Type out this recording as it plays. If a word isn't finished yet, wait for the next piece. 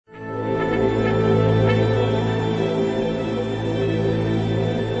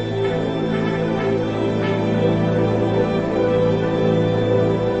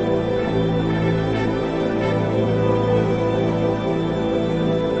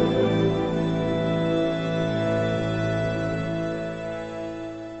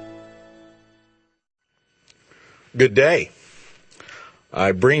Good day.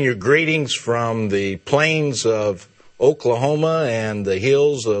 I bring you greetings from the plains of Oklahoma and the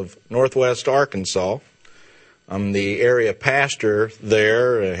hills of northwest Arkansas. I'm the area pastor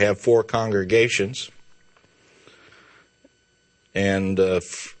there. I have 4 congregations. And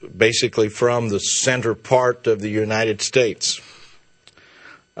basically from the center part of the United States.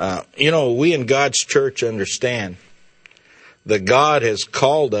 We in God's church understand that God has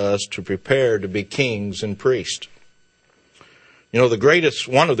called us to prepare to be kings and priests. One of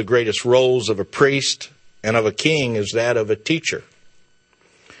the greatest roles of a priest and of a king is that of a teacher.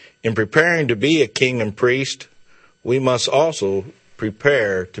 In preparing to be a king and priest, we must also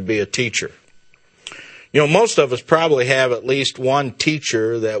prepare to be a teacher. Most of us probably have at least one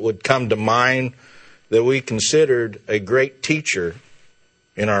teacher that would come to mind that we considered a great teacher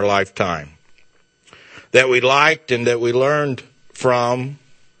in our lifetime, that we liked and that we learned from.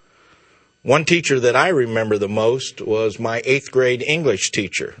 One teacher that I remember the most was my 8th grade English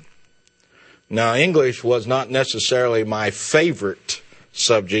teacher. Now, English was not necessarily my favorite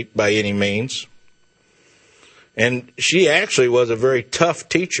subject by any means, and she actually was a very tough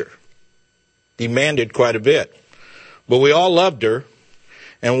teacher, demanded quite a bit. But we all loved her,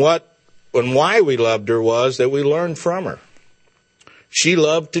 and why we loved her was that we learned from her. She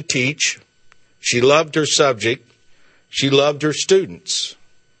loved to teach, she loved her subject, she loved her students.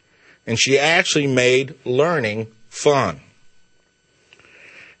 And she actually made learning fun.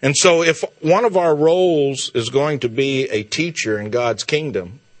 And so if one of our roles is going to be a teacher in God's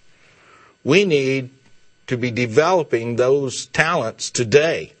kingdom, we need to be developing those talents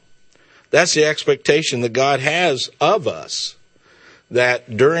today. That's the expectation that God has of us,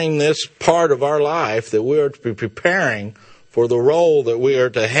 that during this part of our life that we are to be preparing for the role that we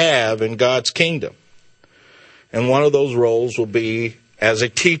are to have in God's kingdom. And one of those roles will be as a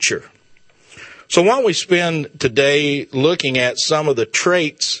teacher. So why don't we spend today looking at some of the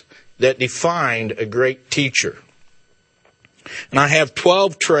traits that defined a great teacher. And I have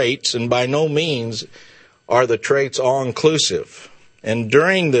 12 traits, and by no means are the traits all-inclusive. And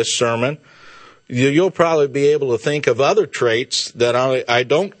during this sermon, you'll probably be able to think of other traits that I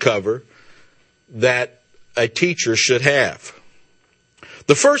don't cover that a teacher should have.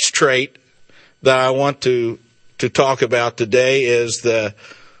 The first trait that I want to talk about today is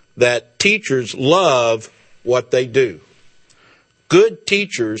that teachers love what they do. Good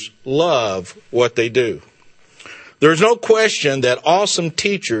teachers love what they do. There's no question that awesome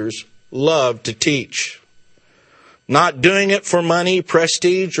teachers love to teach. Not doing it for money,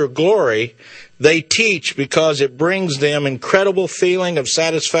 prestige, or glory, they teach because it brings them incredible feeling of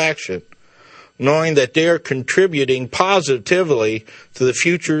satisfaction, knowing that they are contributing positively to the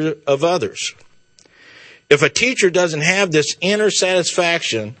future of others. If a teacher doesn't have this inner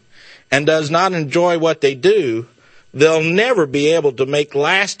satisfaction and does not enjoy what they do, they'll never be able to make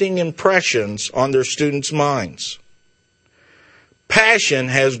lasting impressions on their students' minds. Passion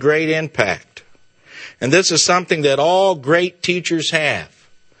has great impact, and this is something that all great teachers have.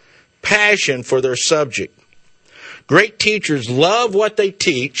 Passion for their subject. Great teachers love what they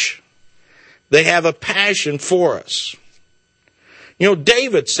teach. They have a passion for us.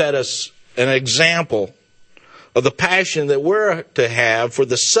 David set us an example of the passion that we're to have for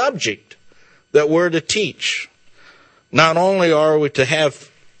the subject that we're to teach. Not only are we to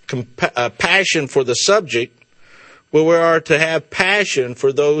have passion for the subject, but we are to have passion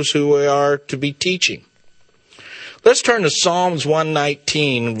for those who we are to be teaching. Let's turn to Psalms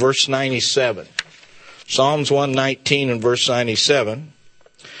 119, verse 97. Psalms 119 and verse 97.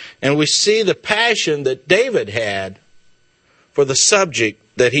 And we see the passion that David had for the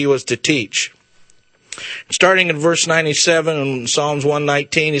subject that he was to teach. Starting in verse 97 in Psalms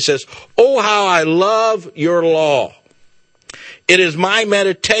 119, he says, "Oh, how I love your law. It is my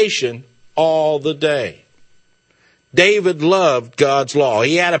meditation all the day." David loved God's law.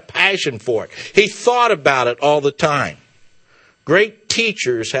 He had a passion for it. He thought about it all the time. Great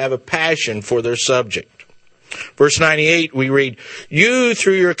teachers have a passion for their subject. Verse 98, we read, "You,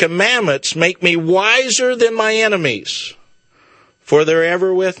 through your commandments, make me wiser than my enemies, for they're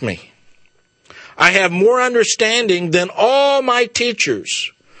ever with me. I have more understanding than all my teachers,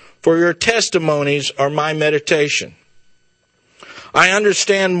 for your testimonies are my meditation. I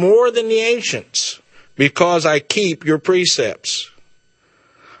understand more than the ancients, because I keep your precepts.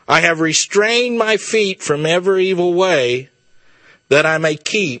 I have restrained my feet from every evil way, that I may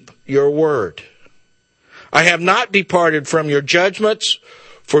keep your word. I have not departed from your judgments,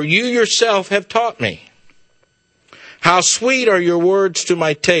 for you yourself have taught me. How sweet are your words to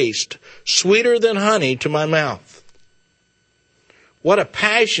my taste, sweeter than honey to my mouth. What a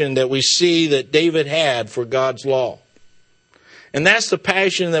passion that we see that David had for God's law. And that's the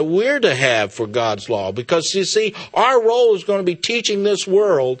passion that we're to have for God's law. Because, you see, our role is going to be teaching this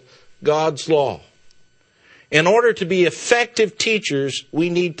world God's law. In order to be effective teachers, we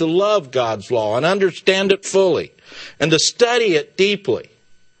need to love God's law and understand it fully and to study it deeply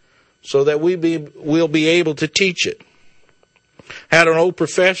so that we'll be able to teach it. Had an old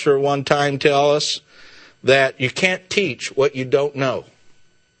professor one time tell us that you can't teach what you don't know.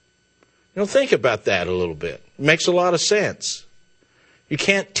 Think about that a little bit. It makes a lot of sense. You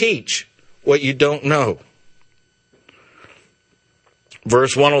can't teach what you don't know.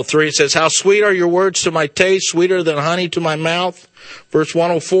 Verse 103 says, how sweet are your words to my taste, sweeter than honey to my mouth. Verse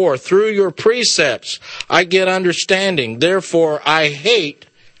 104, through your precepts I get understanding, therefore I hate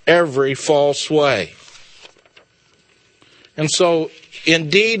every false way. And so,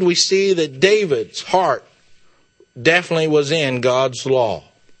 indeed, we see that David's heart definitely was in God's law.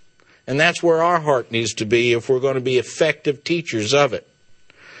 And that's where our heart needs to be if we're going to be effective teachers of it.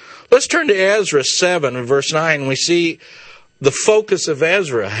 Let's turn to Ezra 7 and verse 9. We see the focus of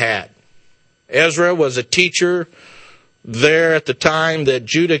Ezra had. Ezra was a teacher there at the time that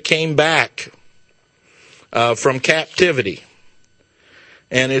Judah came back from captivity.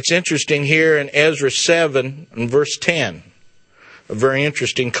 And it's interesting here in Ezra 7 and verse 10. A very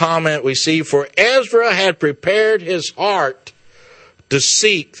interesting comment we see, for Ezra had prepared his heart to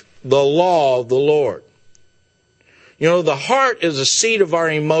seek the law of the Lord. The heart is the seat of our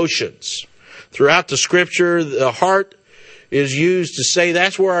emotions. Throughout the Scripture, the heart is used to say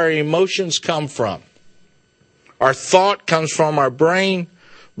that's where our emotions come from. Our thought comes from our brain,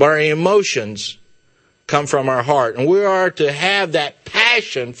 but our emotions come from our heart. And we are to have that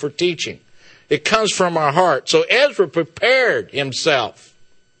passion for teaching. It comes from our heart. So Ezra prepared himself.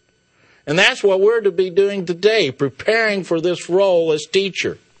 And that's what we're to be doing today, preparing for this role as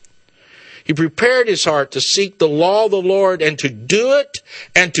teacher. He prepared his heart to seek the law of the Lord and to do it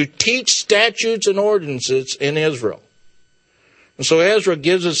and to teach statutes and ordinances in Israel. And so Ezra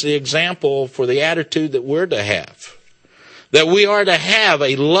gives us the example for the attitude that we're to have. That we are to have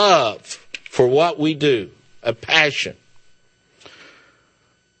a love for what we do, a passion.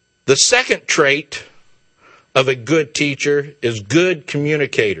 The second trait of a good teacher is good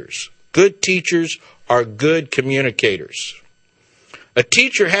communicators. Good teachers are good communicators. A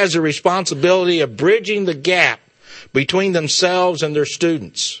teacher has a responsibility of bridging the gap between themselves and their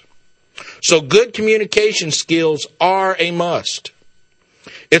students. So good communication skills are a must.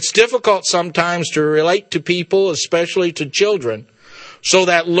 It's difficult sometimes to relate to people, especially to children, so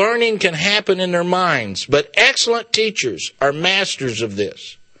that learning can happen in their minds. But excellent teachers are masters of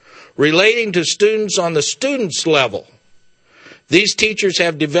this, relating to students on the student's level. These teachers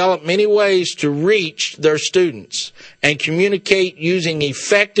have developed many ways to reach their students and communicate using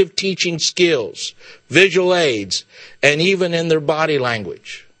effective teaching skills, visual aids, and even in their body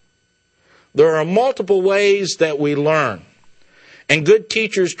language. There are multiple ways that we learn, and good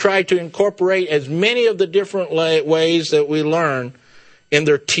teachers try to incorporate as many of the different ways that we learn in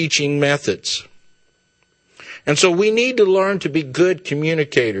their teaching methods. And so we need to learn to be good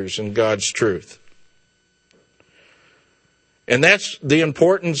communicators in God's truth. And that's the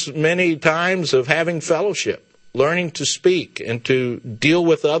importance many times of having fellowship, learning to speak and to deal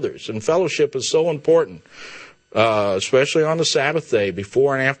with others. And fellowship is so important, especially on the Sabbath day,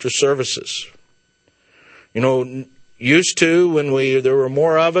 before and after services. Used to, when there were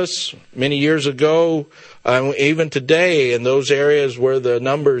more of us many years ago, even today in those areas where the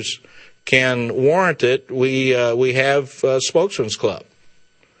numbers can warrant it, we have Spokesman's Club,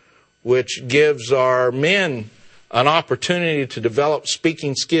 which gives our men an opportunity to develop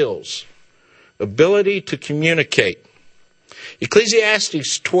speaking skills, ability to communicate.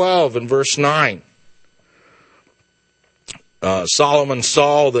 Ecclesiastes 12 and verse 9. Solomon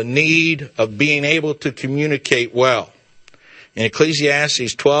saw the need of being able to communicate well. In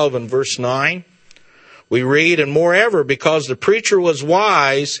Ecclesiastes 12 and verse 9, we read, and moreover, because the preacher was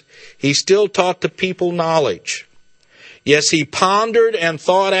wise, he still taught the people knowledge. Yes, he pondered and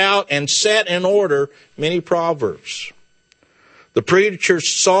thought out and set in order many proverbs. The preacher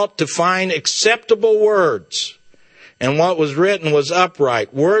sought to find acceptable words, and what was written was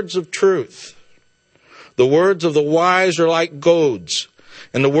upright, words of truth. The words of the wise are like goads,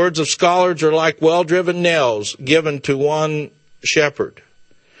 and the words of scholars are like well-driven nails given to one shepherd.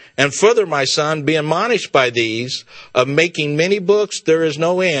 And further, my son, be admonished by these, of making many books there is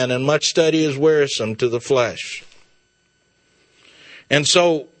no end, and much study is wearisome to the flesh. And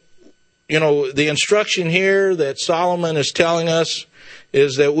so, the instruction here that Solomon is telling us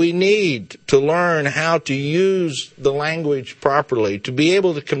is that we need to learn how to use the language properly, to be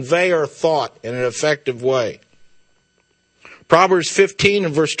able to convey our thought in an effective way. Proverbs 15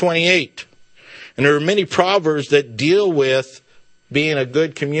 and verse 28. And there are many proverbs that deal with being a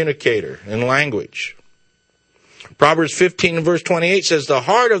good communicator in language. Proverbs 15 and verse 28 says, the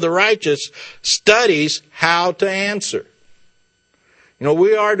heart of the righteous studies how to answer. You know,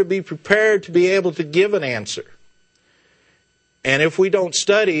 we are to be prepared to be able to give an answer. And if we don't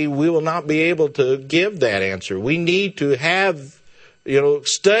study, we will not be able to give that answer. We need to have,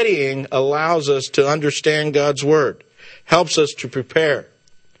 studying allows us to understand God's Word, helps us to prepare.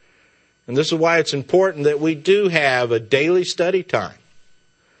 And this is why it's important that we do have a daily study time,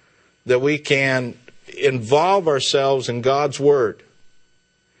 that we can involve ourselves in God's Word.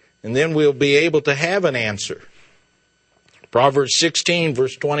 And then we'll be able to have an answer. Proverbs 16,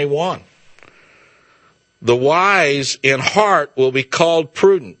 verse 21. The wise in heart will be called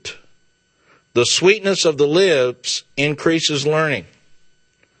prudent. The sweetness of the lips increases learning.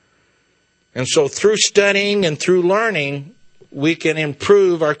 And so through studying and through learning, we can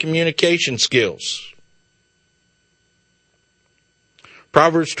improve our communication skills.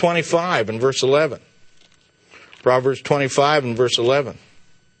 Proverbs 25 and verse 11. Proverbs 25 and verse 11.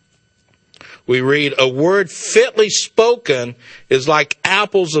 We read, a word fitly spoken is like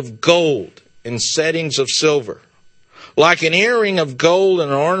apples of gold in settings of silver, like an earring of gold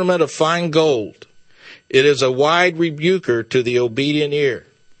and an ornament of fine gold. It is a wide rebuker to the obedient ear.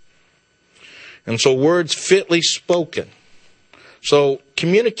 And so words fitly spoken. So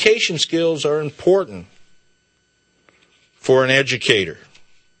communication skills are important for an educator,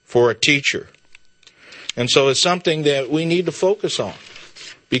 for a teacher. And so it's something that we need to focus on,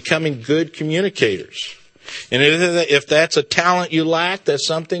 becoming good communicators. And if that's a talent you lack, that's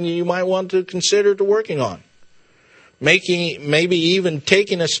something you might want to consider to working on. Maybe even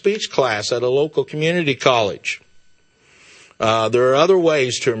taking a speech class at a local community college. There are other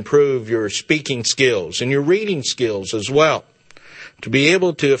ways to improve your speaking skills and your reading skills as well, to be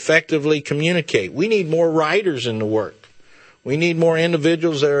able to effectively communicate. We need more writers in the work. We need more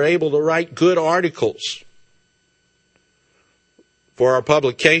individuals that are able to write good articles for our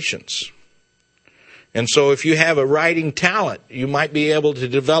publications. And so if you have a writing talent, you might be able to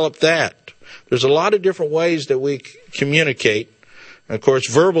develop that. There's a lot of different ways that we communicate. And of course,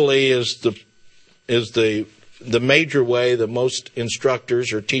 verbally is the major way that most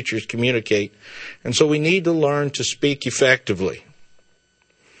instructors or teachers communicate. And so we need to learn to speak effectively.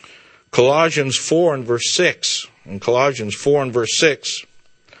 Colossians 4 and verse 6. In Colossians 4 and verse 6,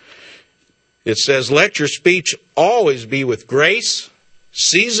 it says, let your speech always be with grace,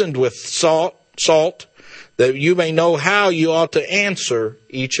 seasoned with salt, that you may know how you ought to answer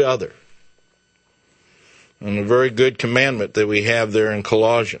each other. And a very good commandment that we have there in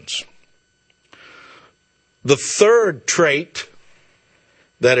Colossians. The third trait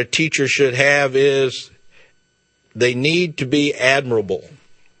that a teacher should have is they need to be admirable.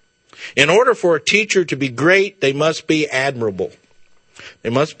 In order for a teacher to be great, they must be admirable.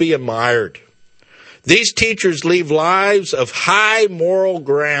 They must be admired. These teachers lead lives of high moral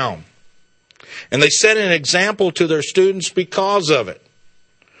ground. And they set an example to their students because of it.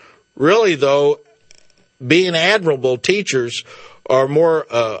 Really, though, being admirable teachers are more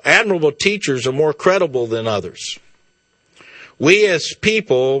credible than others. We as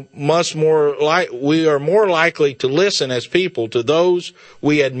people we are more likely to listen as people to those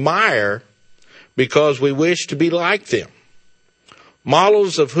we admire because we wish to be like them.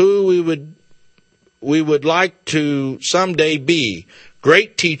 Models of who we would like to someday be.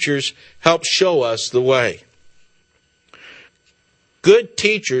 Great teachers help show us the way. Good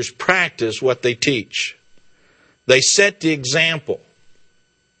teachers practice what they teach. They set the example.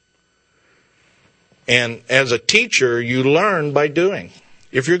 And as a teacher, you learn by doing.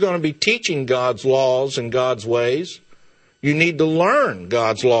 If you're going to be teaching God's laws and God's ways, you need to learn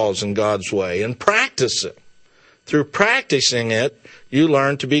God's laws and God's way and practice it. Through practicing it, you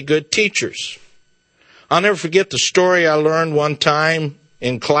learn to be good teachers. I'll never forget the story I learned one time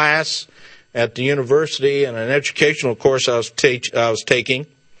in class at the university in an educational course I was taking.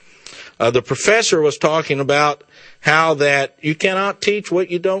 The professor was talking about how that you cannot teach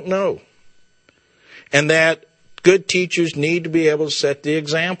what you don't know. And that good teachers need to be able to set the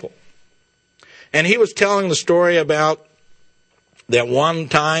example. And he was telling the story about that one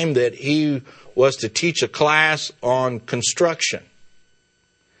time that he was to teach a class on construction.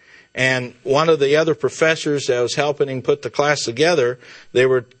 And one of the other professors that was helping him put the class together, they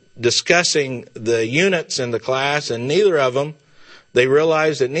were discussing the units in the class, and they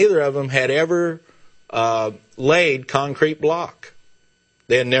realized that neither of them had ever laid concrete block.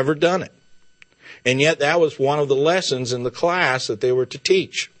 They had never done it. And yet that was one of the lessons in the class that they were to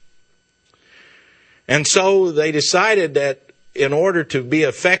teach. And so they decided that in order to be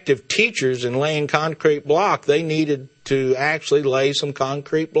effective teachers in laying concrete block, they needed to actually lay some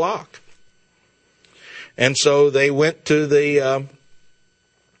concrete block. And so they went to the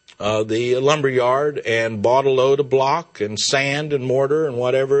lumber yard and bought a load of block and sand and mortar and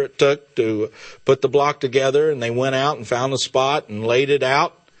whatever it took to put the block together. And they went out and found a spot and laid it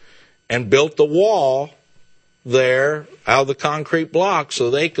out and built the wall there out of the concrete block so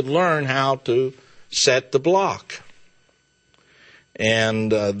they could learn how to set the block.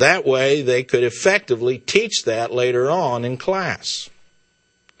 And that way they could effectively teach that later on in class.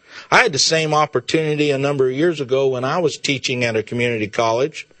 I had the same opportunity a number of years ago when I was teaching at a community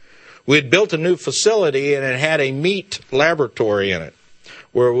college. We had built a new facility and it had a meat laboratory in it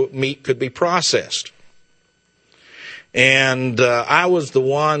where meat could be processed. And I was the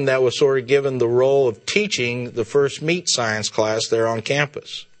one that was sort of given the role of teaching the first meat science class there on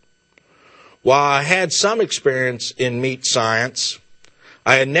campus. While I had some experience in meat science,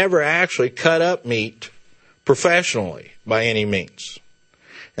 I had never actually cut up meat professionally by any means.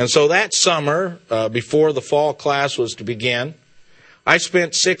 And so that summer, before the fall class was to begin, I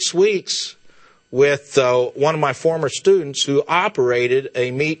spent 6 weeks with one of my former students who operated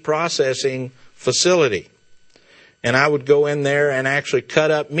a meat processing facility. And I would go in there and actually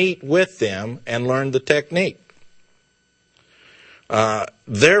cut up meat with them and learn the technique.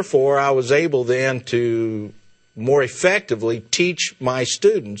 Therefore, I was able then to more effectively teach my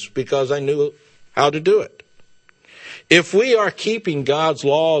students because I knew how to do it. If we are keeping God's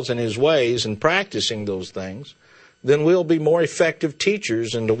laws and His ways and practicing those things, then we'll be more effective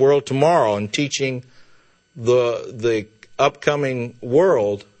teachers in the world tomorrow and teaching the upcoming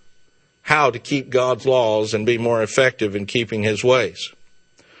world how to keep God's laws and be more effective in keeping His ways.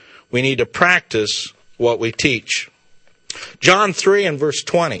 We need to practice what we teach. John 3 and verse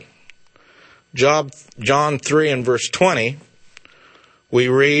 20. John 3 and verse 20, we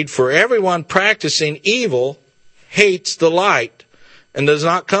read, "For everyone practicing evil hates the light and does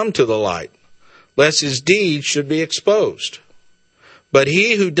not come to the light, lest his deeds should be exposed. But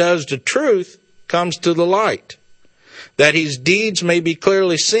he who does the truth comes to the light, that his deeds may be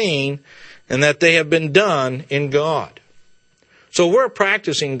clearly seen and that they have been done in God." So we're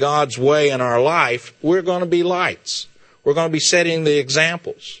practicing God's way in our life. We're going to be lights. We're going to be setting the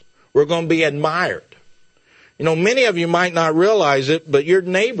examples. We're going to be admired. You know, many of you might not realize it, but your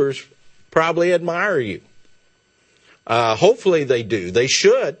neighbors probably admire you. Hopefully they do. They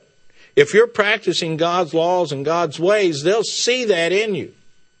should. If you're practicing God's laws and God's ways, they'll see that in you.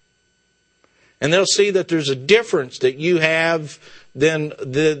 And they'll see that there's a difference that you have than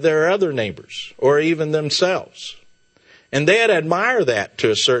their other neighbors or even themselves. And they'd admire that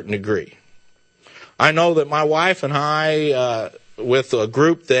to a certain degree. I know that my wife and I, with a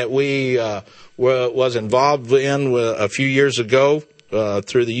group that we was involved in a few years ago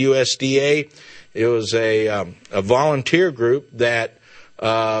through the USDA, it was a volunteer group that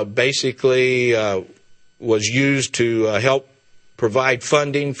basically was used to help provide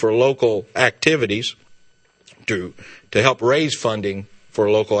funding for local activities, to help raise funding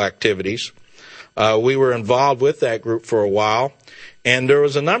for local activities. We were involved with that group for a while, and there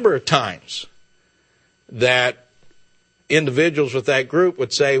was a number of times that individuals with that group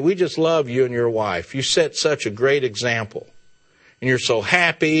would say, "We just love you and your wife. You set such a great example. And you're so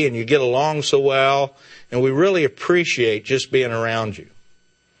happy and you get along so well, and we really appreciate just being around you."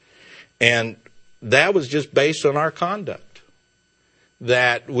 And that was just based on our conduct,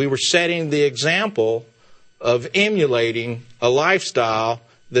 that we were setting the example of emulating a lifestyle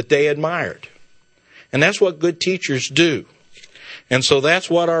that they admired. And that's what good teachers do. And so that's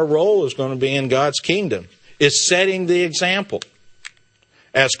what our role is going to be in God's kingdom, is setting the example,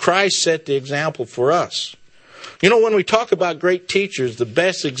 as Christ set the example for us. You know, when we talk about great teachers, the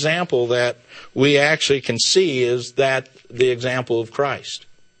best example that we actually can see is that the example of Christ.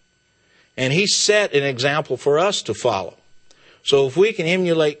 And He set an example for us to follow. So if we can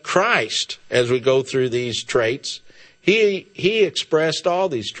emulate Christ as we go through these traits, He expressed all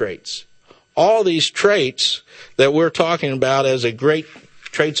these traits. All these traits that we're talking about as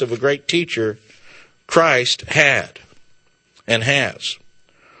traits of a great teacher, Christ had and has.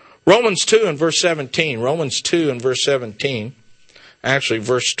 Romans 2 and verse 17. Romans 2 and verse 17. Actually,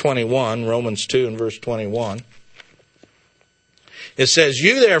 verse 21. Romans 2 and verse 21. It says,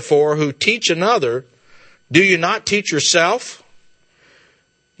 "You therefore who teach another, do you not teach yourself?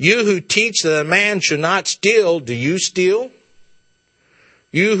 You who teach that a man should not steal, do you steal?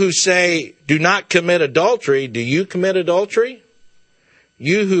 You who say, do not commit adultery, do you commit adultery?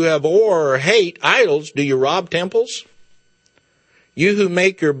 You who abhor or hate idols, do you rob temples? You who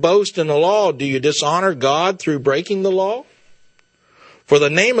make your boast in the law, do you dishonor God through breaking the law? For the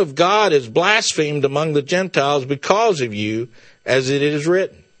name of God is blasphemed among the Gentiles because of you, as it is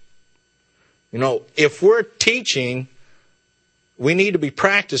written. You know, if we're teaching, we need to be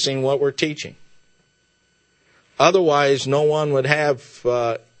practicing what we're teaching. Otherwise, no one would have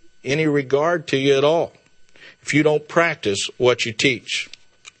any regard to you at all if you don't practice what you teach.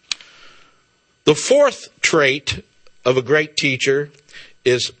 The fourth trait of a great teacher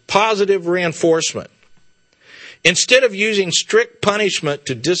is positive reinforcement. Instead of using strict punishment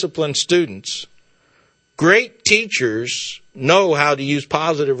to discipline students, great teachers know how to use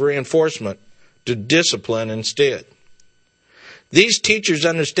positive reinforcement to discipline instead. These teachers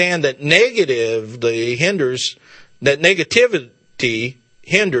understand that negativity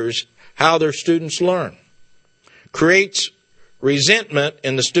hinders how their students learn, creates resentment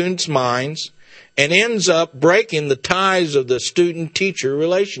in the students' minds, and ends up breaking the ties of the student-teacher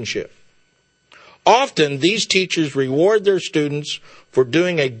relationship. Often, these teachers reward their students for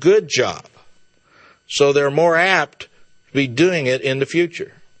doing a good job, so they're more apt to be doing it in the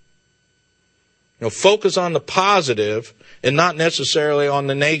future. You know, focus on the positive and not necessarily on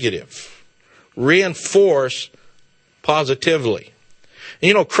the negative. Reinforce positively. And,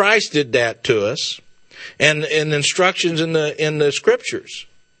 you know, Christ did that to us, and instructions in the Scriptures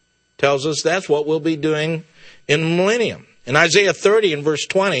tells us that's what we'll be doing in the millennium. In Isaiah 30 and verse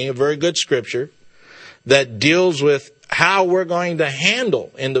 20, a very good scripture that deals with how we're going to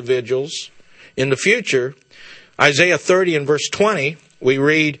handle individuals in the future. Isaiah 30 and verse 20, we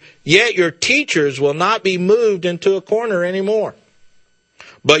read, "Yet your teachers will not be moved into a corner anymore,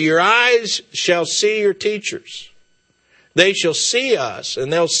 but your eyes shall see your teachers. They shall see us,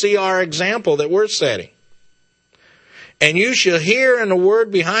 and they'll see our example that we're setting. And you shall hear in a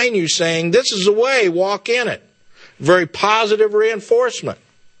word behind you saying, 'This is the way, walk in it.'" Very positive reinforcement.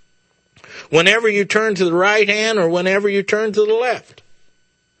 Whenever you turn to the right hand or whenever you turn to the left,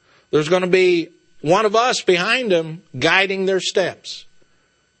 there's going to be one of us behind them guiding their steps,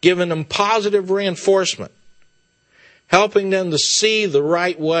 giving them positive reinforcement, helping them to see the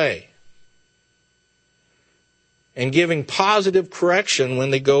right way, and giving positive correction when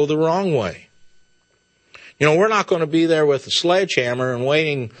they go the wrong way. You know, we're not going to be there with a sledgehammer and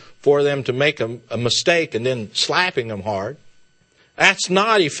waiting for them to make a mistake and then slapping them hard. That's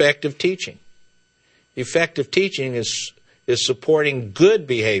not effective teaching. Effective teaching is supporting good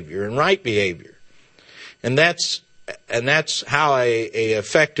behavior and right behavior. And that's how a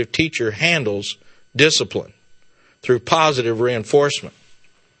effective teacher handles discipline, through positive reinforcement.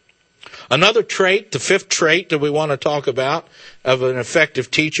 Another trait, the fifth trait that we want to talk about of an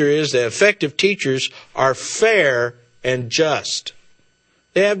effective teacher, is that effective teachers are fair and just.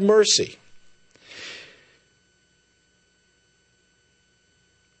 They have mercy.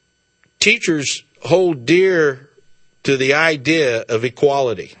 Teachers hold dear to the idea of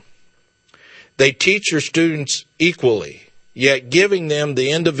equality. They teach their students equally, yet giving them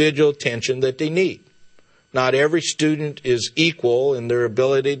the individual attention that they need. Not every student is equal in their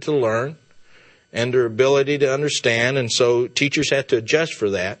ability to learn and their ability to understand, and so teachers have to adjust for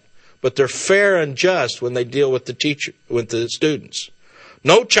that. But they're fair and just when they deal with the students.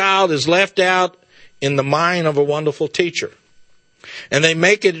 No child is left out in the mind of a wonderful teacher. And they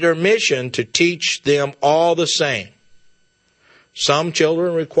make it their mission to teach them all the same. Some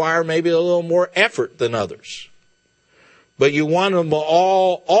children require maybe a little more effort than others. But you want them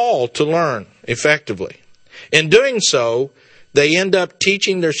all to learn effectively. In doing so, they end up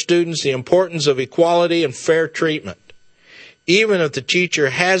teaching their students the importance of equality and fair treatment, even if the teacher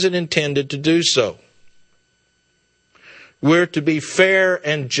hasn't intended to do so. We're to be fair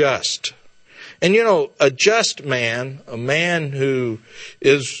and just. And you know, a just man, a man who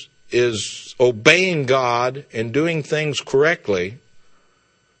is obeying God and doing things correctly,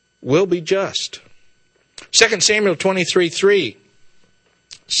 will be just. 2 Samuel 23:3.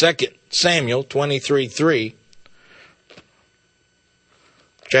 2 Samuel 23:3.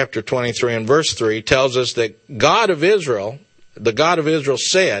 Chapter 23 and verse 3 tells us that the God of Israel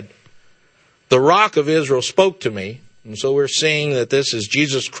said, "The rock of Israel spoke to me." And so we're seeing that this is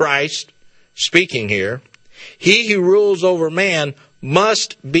Jesus Christ speaking here. "He who rules over man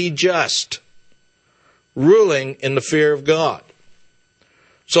must be just, ruling in the fear of God."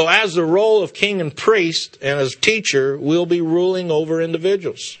 So as the role of king and priest and as teacher, we'll be ruling over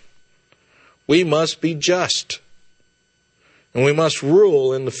individuals. We must be just. And we must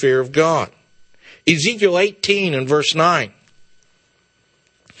rule in the fear of God. Ezekiel 18 and verse 9.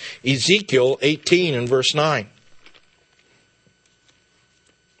 Ezekiel 18 and verse 9.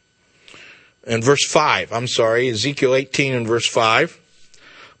 in verse 5. I'm sorry, Ezekiel 18 and verse 5.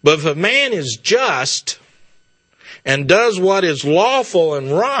 But if a man is just and does what is lawful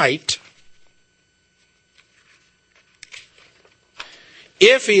and right,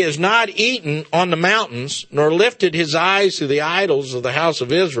 if he has not eaten on the mountains, nor lifted his eyes to the idols of the house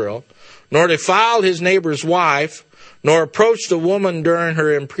of Israel, nor defiled his neighbor's wife, nor approached a woman during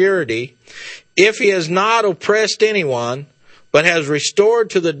her impurity, if he has not oppressed anyone, but has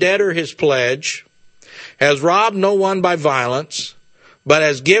restored to the debtor his pledge, has robbed no one by violence, but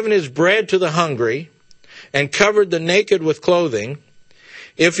has given his bread to the hungry, and covered the naked with clothing,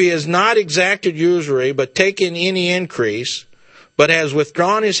 if he has not exacted usury, but taken any increase, but has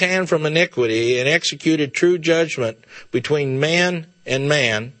withdrawn his hand from iniquity, and executed true judgment between man and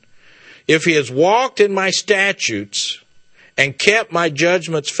man, if he has walked in my statutes, and kept my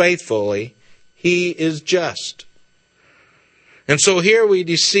judgments faithfully, he is just. And so here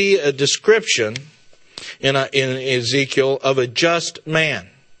we see a description in Ezekiel of a just man.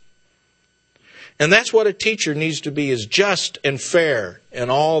 And that's what a teacher needs to be, is just and fair in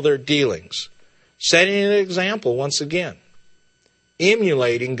all their dealings. Setting an example once again.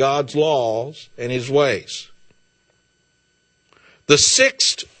 Emulating God's laws and His ways. The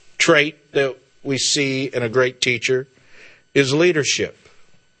sixth trait that we see in a great teacher is leadership.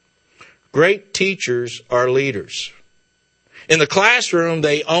 Great teachers are leaders. In the classroom,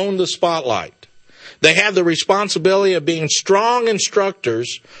 they own the spotlight. They have the responsibility of being strong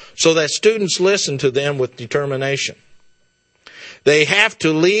instructors so that students listen to them with determination. They have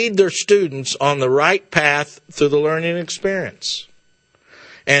to lead their students on the right path through the learning experience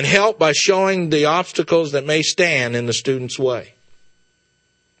and help by showing the obstacles that may stand in the student's way.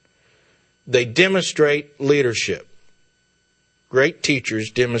 They demonstrate leadership. Great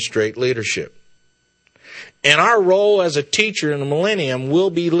teachers demonstrate leadership. And our role as a teacher in the millennium will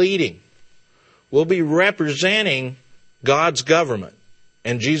be leading. We'll be representing God's government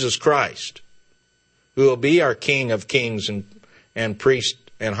and Jesus Christ, who will be our King of Kings and priest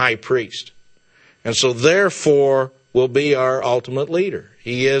and high priest. And so therefore will be our ultimate leader.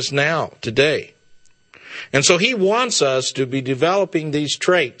 He is now, today. And so He wants us to be developing these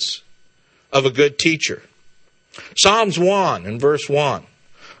traits of a good teacher. Psalms 1 and verse 1.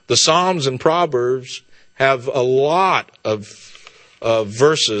 The Psalms and Proverbs have a lot of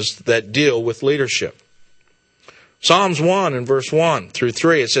verses that deal with leadership. Psalms 1 and verse 1 through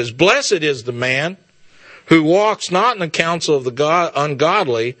 3, it says, Blessed is the man who walks not in the counsel of the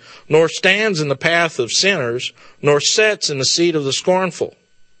ungodly, nor stands in the path of sinners, nor sits in the seat of the scornful.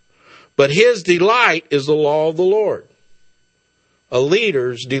 But his delight is the law of the Lord. A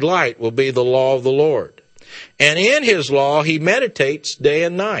leader's delight will be the law of the Lord. And in His law he meditates day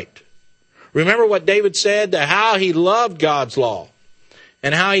and night. Remember what David said, that how he loved God's law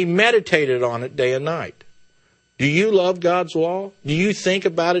and how he meditated on it day and night. Do you love God's law? Do you think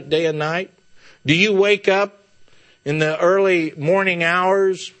about it day and night? Do you wake up in the early morning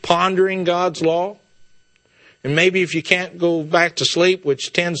hours pondering God's law? And maybe if you can't go back to sleep,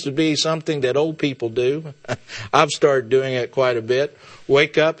 which tends to be something that old people do, I've started doing it quite a bit,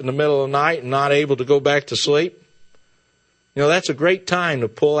 wake up in the middle of the night and not able to go back to sleep. You know, that's a great time to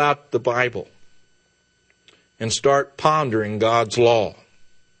pull out the Bible and start pondering God's law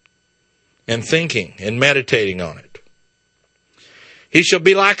and thinking and meditating on it. He shall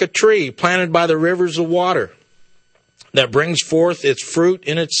be like a tree planted by the rivers of water that brings forth its fruit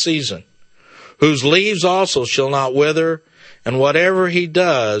in its season, whose leaves also shall not wither, and whatever he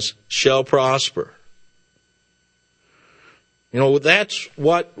does shall prosper. You know, that's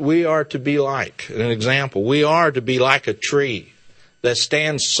what we are to be like. An example, we are to be like a tree that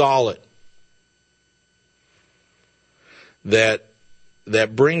stands solid, that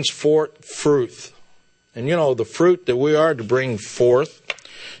brings forth fruit. And you know, the fruit that we are to bring forth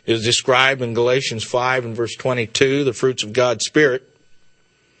is described in Galatians 5 and verse 22, the fruits of God's Spirit.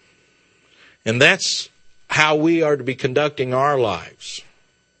 And that's how we are to be conducting our lives.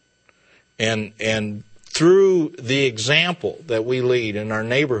 And through the example that we lead in our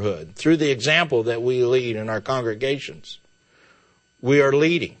neighborhood, through the example that we lead in our congregations, we are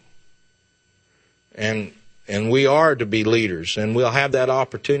leading. And we are to be leaders, and we'll have that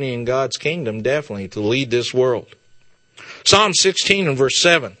opportunity in God's kingdom, definitely, to lead this world. Psalm 16 and verse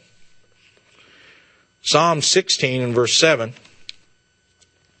 7. Psalm 16 and verse 7.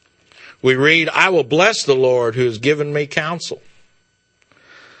 We read, I will bless the Lord who has given me counsel.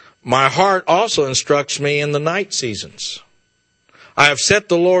 My heart also instructs me in the night seasons. I have set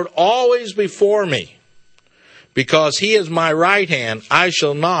the Lord always before me. Because He is my right hand, I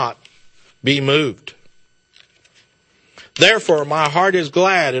shall not be moved. Therefore my heart is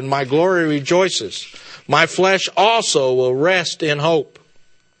glad and my glory rejoices. My flesh also will rest in hope.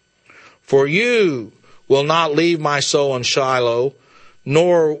 For you will not leave my soul in Shiloh,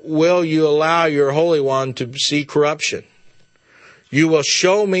 nor will you allow your Holy One to see corruption. You will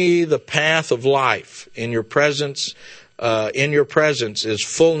show me the path of life. In your presence is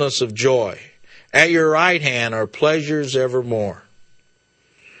fullness of joy. At your right hand are pleasures evermore.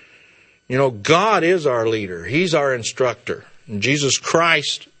 You know, God is our leader. He's our instructor. And Jesus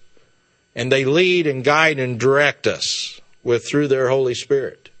Christ, and they lead and guide and direct us through their Holy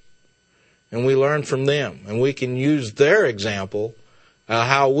Spirit. And we learn from them. And we can use their example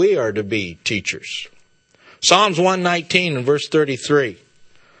how we are to be teachers. Psalms 119 and verse 33.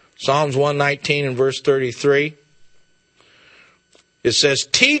 Psalms 119 and verse 33. It says,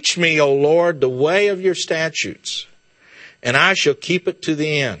 Teach me, O Lord, the way of your statutes, and I shall keep it to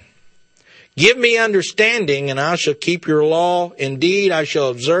the end. Give me understanding, and I shall keep your law. Indeed, I shall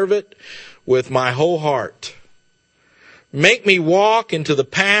observe it with my whole heart. Make me walk into the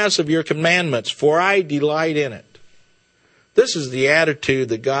paths of your commandments, for I delight in it. This is the attitude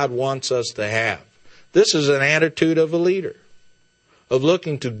that God wants us to have. This is an attitude of a leader, of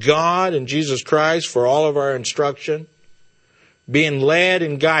looking to God and Jesus Christ for all of our instruction, being led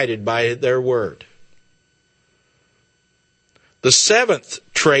and guided by their word. The seventh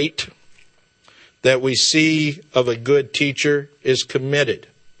trait that we see of a good teacher is committed.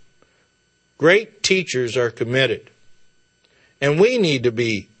 Great teachers are committed. And we need to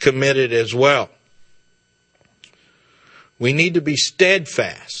be committed as well. We need to be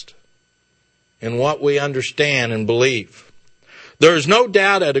steadfast in what we understand and believe. There is no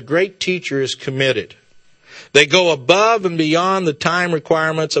doubt that a great teacher is committed. They go above and beyond the time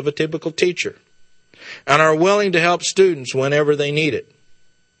requirements of a typical teacher and are willing to help students whenever they need it.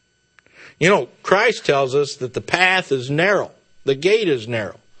 You know, Christ tells us that the path is narrow, the gate is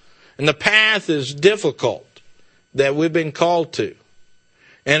narrow, and the path is difficult that we've been called to.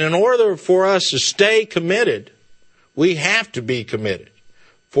 And in order for us to stay committed, we have to be committed.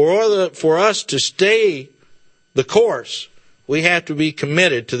 For us to stay the course, we have to be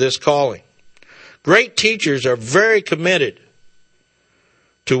committed to this calling. Great teachers are very committed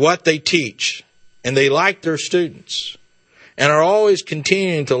to what they teach, and they like their students, and are always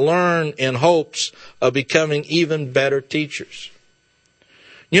continuing to learn in hopes of becoming even better teachers.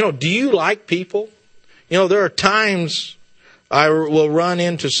 You know, do you like people? You know, there are times I will run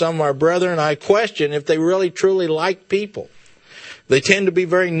into some of our brethren, and I question if they really truly like people. They tend to be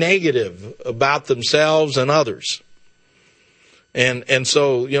very negative about themselves and others. And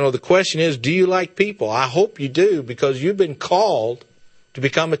so, you know, the question is, do you like people? I hope you do, because you've been called to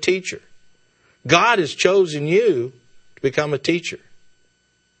become a teacher. God has chosen you to become a teacher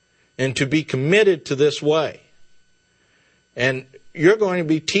and to be committed to this way. And you're going to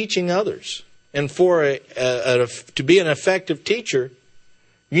be teaching others. And for to be an effective teacher,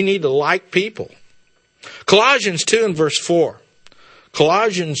 you need to like people. Colossians 2 and verse 4.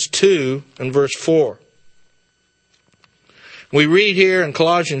 Colossians 2 and verse 4. We read here in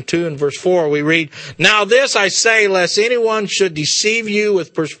Colossians 2 and verse 4, we read, Now this I say, lest anyone should deceive you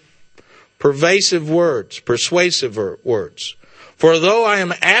with persuasive words. For though I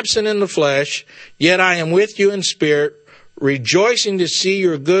am absent in the flesh, yet I am with you in spirit, rejoicing to see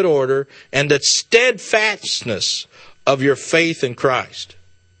your good order and the steadfastness of your faith in Christ.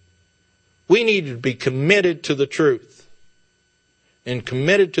 We need to be committed to the truth and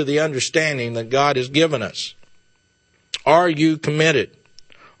committed to the understanding that God has given us. Are you committed?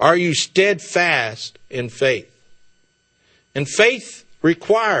 Are you steadfast in faith? And faith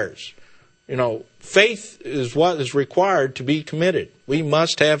requires, faith is what is required to be committed. We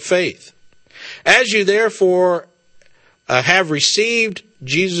must have faith. As you therefore have received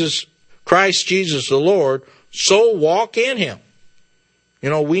Christ Jesus the Lord, so walk in Him.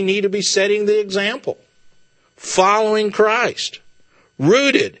 We need to be setting the example, following Christ,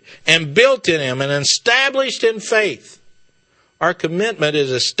 rooted and built in Him and established in faith. Our commitment is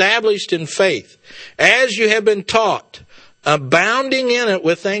established in faith, as you have been taught, abounding in it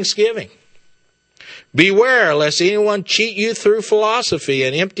with thanksgiving. Beware lest anyone cheat you through philosophy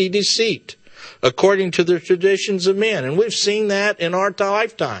and empty deceit, according to the traditions of men. And we've seen that in our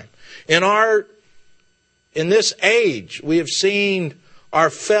lifetime. In this age, we have seen our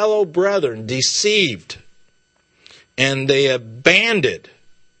fellow brethren deceived, and they abandoned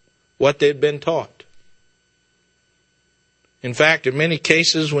what they'd been taught. In fact, in many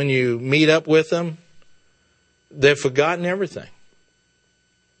cases, when you meet up with them, they've forgotten everything.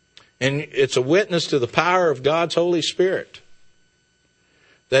 And it's a witness to the power of God's Holy Spirit.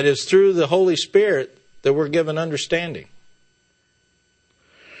 That is through the Holy Spirit that we're given understanding.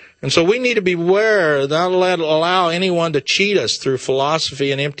 And so we need to beware, not allow anyone to cheat us through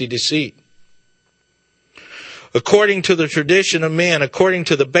philosophy and empty deceit. According to the tradition of men, according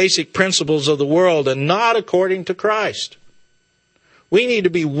to the basic principles of the world, and not according to Christ. We need to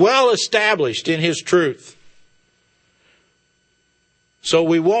be well established in His truth, so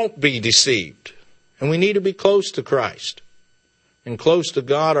we won't be deceived. And we need to be close to Christ and close to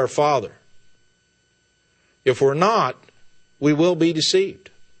God our Father. If we're not, we will be deceived.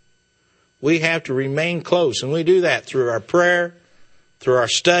 We have to remain close, and we do that through our prayer, through our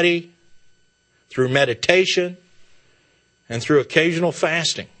study, through meditation, and through occasional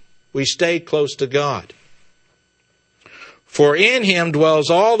fasting. We stay close to God. For in Him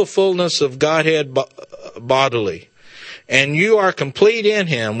dwells all the fullness of Godhead bodily, and you are complete in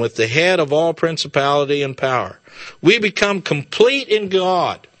Him, with the head of all principality and power. We become complete in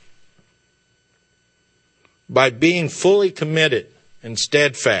God by being fully committed and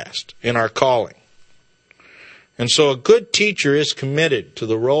steadfast in our calling. And so a good teacher is committed to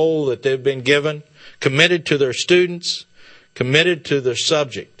the role that they've been given, committed to their students, committed to their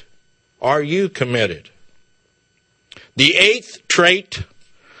subject. Are you committed? The 8th trait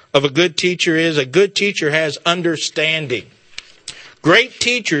of a good teacher is a good teacher has understanding. Great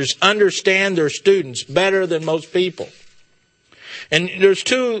teachers understand their students better than most people. And there's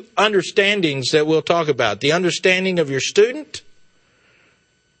 2 understandings that we'll talk about. The understanding of your student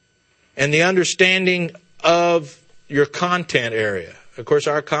and the understanding of your content area. Of course,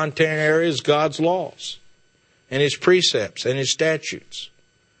 our content area is God's laws and His precepts and His statutes.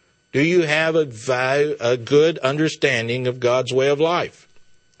 Do you have a good understanding of God's way of life?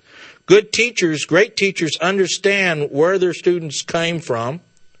 Good teachers, great teachers, understand where their students came from,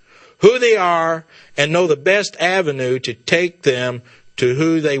 who they are, and know the best avenue to take them to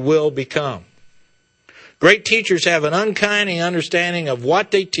who they will become. Great teachers have an uncanny understanding of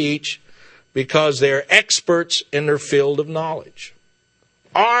what they teach because they're experts in their field of knowledge.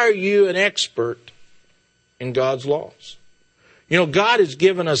 Are you an expert in God's laws? You know, God has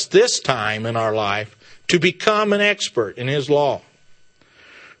given us this time in our life to become an expert in His law,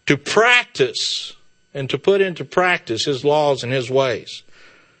 to practice and to put into practice His laws and His ways.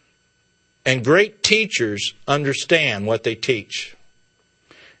 And great teachers understand what they teach.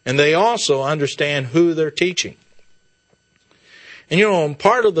 And they also understand who they're teaching. And you know,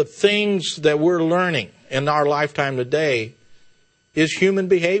 part of the things that we're learning in our lifetime today is human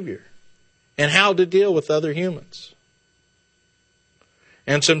behavior and how to deal with other humans.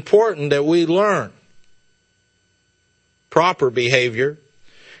 And it's important that we learn proper behavior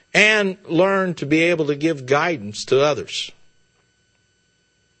and learn to be able to give guidance to others.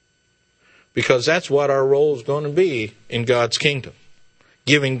 Because that's what our role is going to be in God's kingdom,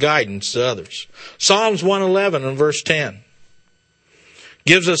 giving guidance to others. Psalms 111 and verse 10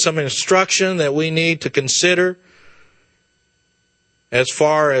 gives us some instruction that we need to consider as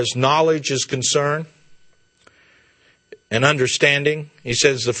far as knowledge is concerned and understanding. He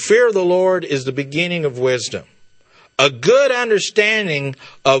says, the fear of the Lord is the beginning of wisdom. A good understanding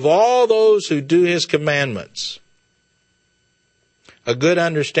of all those who do His commandments. A good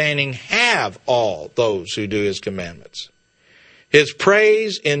understanding have all those who do His commandments. His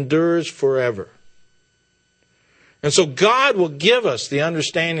praise endures forever. And so God will give us the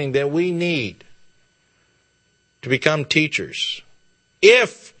understanding that we need to become teachers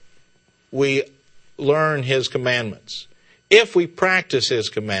if we learn His commandments, if we practice His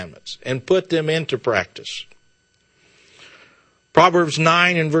commandments and put them into practice. Proverbs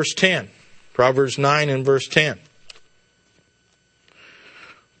 9 and verse 10. Proverbs 9 and verse 10.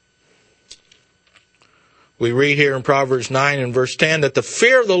 We read here in Proverbs 9 and verse 10 that the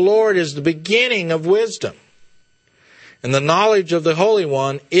fear of the Lord is the beginning of wisdom, and the knowledge of the Holy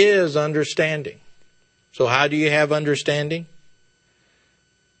One is understanding. So how do you have understanding?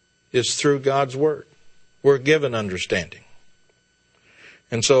 It's through God's Word. We're given understanding.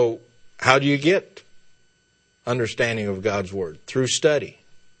 And so how do you get understanding of God's Word? Through study.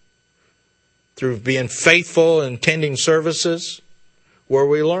 Through being faithful in attending services where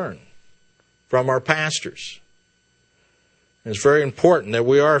we learn from our pastors. And it's very important that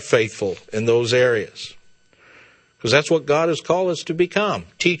we are faithful in those areas. Because that's what God has called us to become,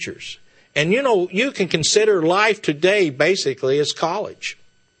 teachers. And you know, you can consider life today basically as college.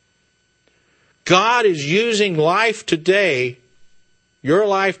 God is using life today, your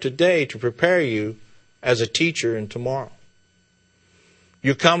life today, to prepare you as a teacher in tomorrow.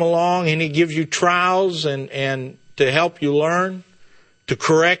 You come along and He gives you trials and to help you learn, to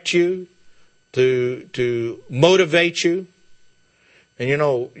correct you, to motivate you. And you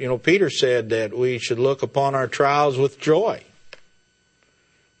know, Peter said that we should look upon our trials with joy.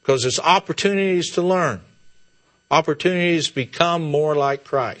 Because it's opportunities to learn. Opportunities to become more like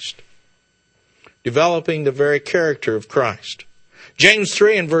Christ. Developing the very character of Christ. James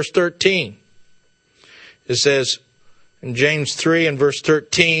 3 and verse 13. It says in James 3 and verse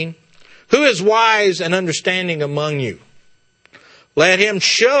 13, "Who is wise and understanding among you? Let him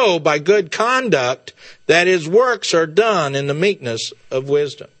show by good conduct that his works are done in the meekness of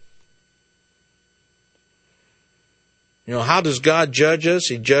wisdom." You know, how does God judge us?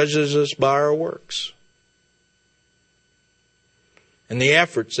 He judges us by our works and the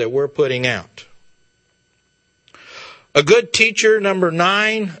efforts that we're putting out. A good teacher, number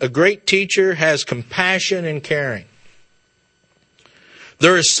 9, a great teacher has compassion and caring.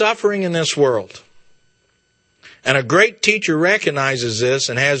 There is suffering in this world. And a great teacher recognizes this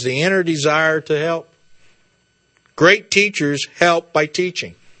and has the inner desire to help. Great teachers help by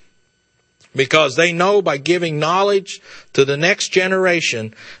teaching. Because they know by giving knowledge to the next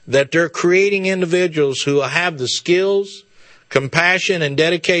generation that they're creating individuals who will have the skills, compassion, and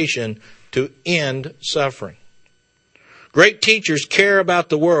dedication to end suffering. Great teachers care about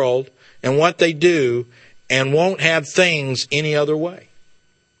the world and what they do and won't have things any other way.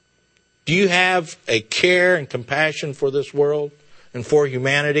 Do you have a care and compassion for this world and for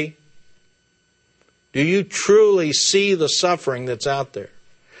humanity? Do you truly see the suffering that's out there?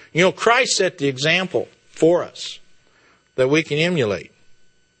 You know, Christ set the example for us that we can emulate.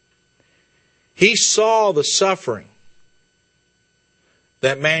 He saw the suffering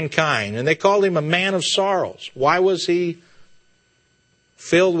that mankind, and they called him a man of sorrows. Why was he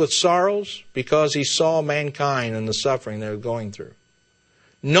filled with sorrows? Because he saw mankind and the suffering they were going through.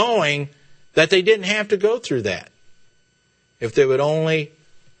 Knowing that they didn't have to go through that if they would only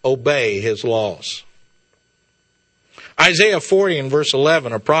obey his laws. Isaiah 40 and verse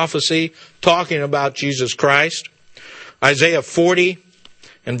 11, a prophecy talking about Jesus Christ. Isaiah 40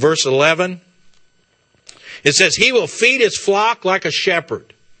 and verse 11, it says, "He will feed his flock like a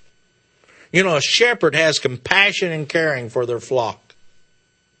shepherd." You know, a shepherd has compassion and caring for their flock.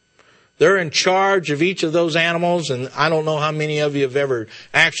 They're in charge of each of those animals, and I don't know how many of you have ever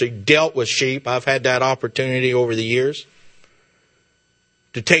actually dealt with sheep. I've had that opportunity over the years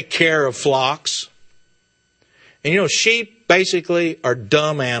to take care of flocks. And you know, sheep basically are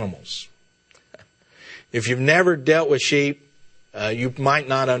dumb animals. If you've never dealt with sheep, you might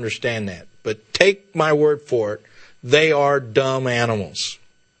not understand that. But take my word for it, they are dumb animals.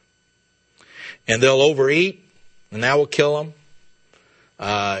 And they'll overeat, and that will kill them.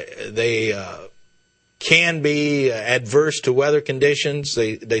 They can be adverse to weather conditions.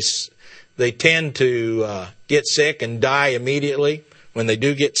 They tend to get sick and die immediately when they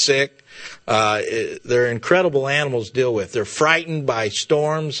do get sick. They're incredible animals to deal with. They're frightened by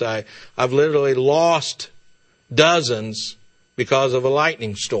storms. I've literally lost dozens because of a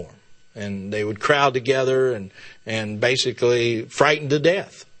lightning storm. And they would crowd together and basically frightened to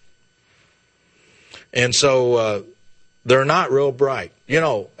death. And so they're not real bright. You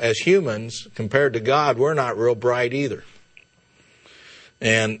know, as humans, compared to God, we're not real bright either.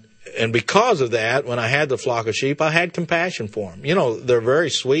 And because of that, when I had the flock of sheep, I had compassion for them. You know, they're very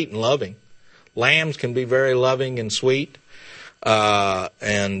sweet and loving. Lambs can be very loving and sweet.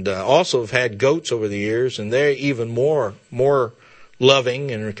 And also have had goats over the years, and they're even more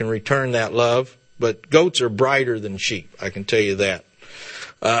loving and can return that love. But goats are brighter than sheep, I can tell you that.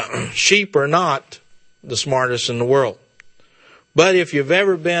 Sheep are not the smartest in the world. But if you've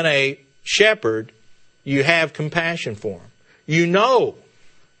ever been a shepherd, you have compassion for them. You know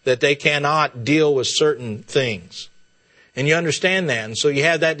that they cannot deal with certain things. And you understand that. And so you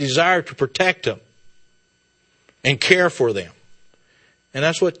have that desire to protect them and care for them. And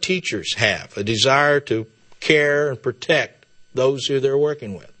that's what teachers have, a desire to care and protect those who they're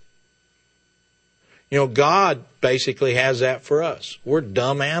working with. You know, God basically has that for us. We're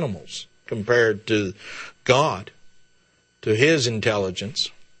dumb animals compared to God, to His intelligence.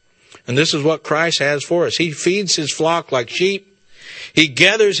 And this is what Christ has for us. He feeds His flock like sheep. He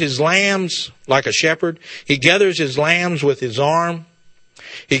gathers His lambs like a shepherd. He gathers His lambs with His arm.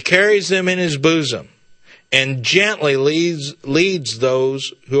 He carries them in His bosom and gently leads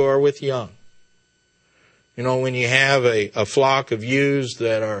those who are with young. You know, when you have a flock of ewes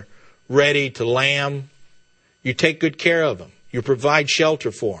that are ready to lamb, you take good care of them. You provide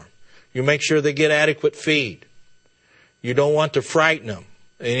shelter for them. You make sure they get adequate feed. You don't want to frighten them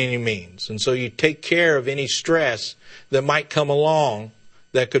in any means. And so you take care of any stress that might come along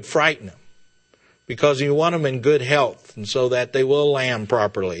that could frighten them. Because you want them in good health, and so that they will lamb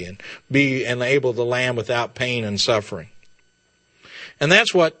properly and be able to lamb without pain and suffering. And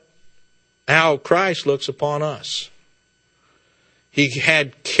that's how Christ looks upon us. He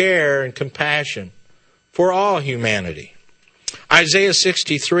had care and compassion for all humanity. Isaiah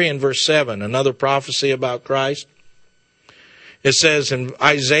 63 and verse 7, another prophecy about Christ. It says in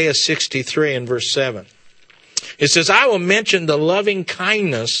Isaiah 63 and verse 7, it says, I will mention the loving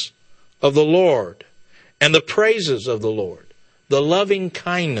kindness of the Lord and the praises of the Lord. The loving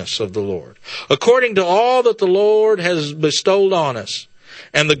kindness of the Lord, according to all that the Lord has bestowed on us,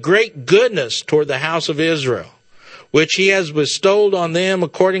 and the great goodness toward the house of Israel, which he has bestowed on them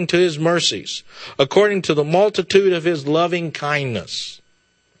according to his mercies, according to the multitude of his loving kindness.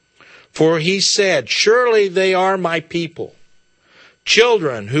 For he said, surely they are my people,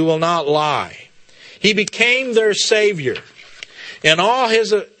 children who will not lie. He became their Savior. In all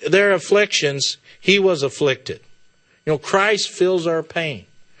their afflictions, he was afflicted. You know, Christ feels our pain.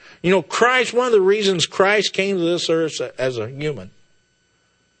 You know, Christ, one of the reasons Christ came to this earth as a human,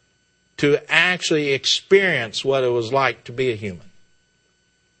 to actually experience what it was like to be a human,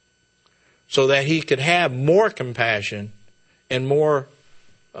 so that he could have more compassion and more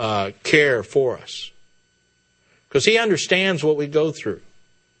care for us. Because he understands what we go through.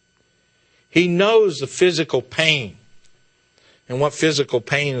 He knows the physical pain and what physical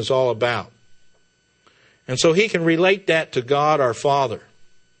pain is all about. And so he can relate that to God our Father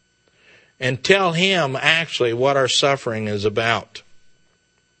and tell him actually what our suffering is about.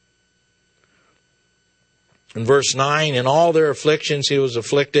 In verse 9, in all their afflictions he was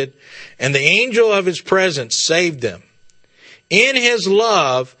afflicted, and the angel of his presence saved them. In his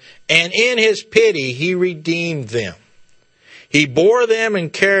love and in his pity he redeemed them. He bore them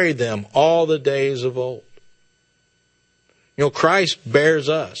and carried them all the days of old. You know, Christ bears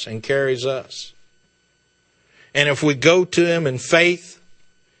us and carries us. And if we go to him in faith,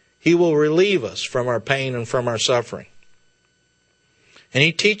 he will relieve us from our pain and from our suffering. And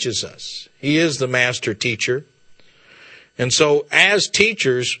he teaches us. He is the master teacher. And so as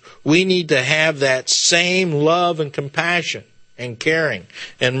teachers, we need to have that same love and compassion and caring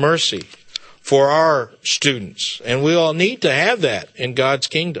and mercy for our students. And we all need to have that in God's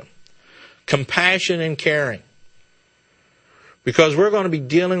kingdom. Compassion and caring. Because we're going to be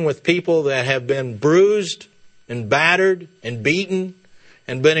dealing with people that have been bruised and battered and beaten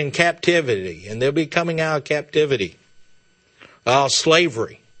and been in captivity. And they'll be coming out of captivity,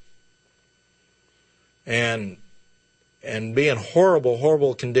 slavery, and be in horrible,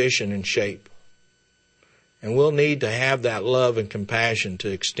 horrible condition and shape. And we'll need to have that love and compassion to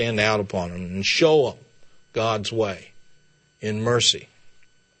extend out upon them and show them God's way in mercy.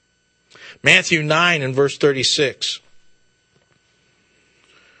 Matthew 9 and verse 36.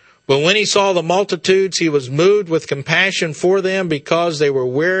 But when he saw the multitudes, he was moved with compassion for them because they were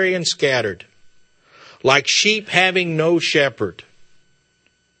weary and scattered, like sheep having no shepherd.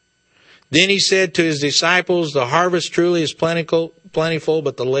 Then he said to his disciples, the harvest truly is plentiful,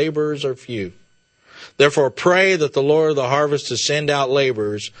 but the laborers are few. Therefore pray that the Lord of the harvest to send out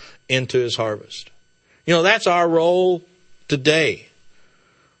laborers into his harvest. You know, that's our role today.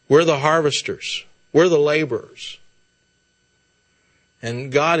 We're the harvesters. We're the laborers.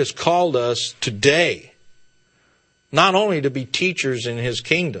 And God has called us today not only to be teachers in his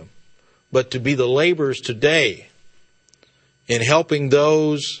kingdom, but to be the laborers today in helping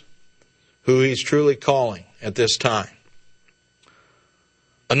those who he's truly calling at this time.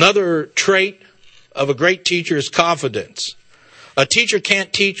 Another trait of a great teacher is confidence. A teacher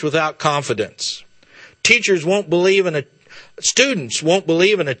can't teach without confidence. Students won't believe in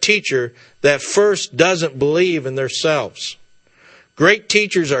a teacher that first doesn't believe in themselves. Great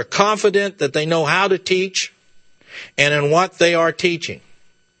teachers are confident that they know how to teach and in what they are teaching.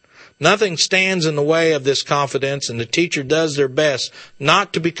 Nothing stands in the way of this confidence, and the teacher does their best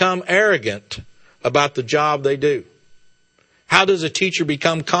not to become arrogant about the job they do. How does a teacher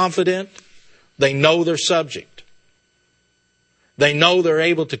become confident? They know their subject. They know they're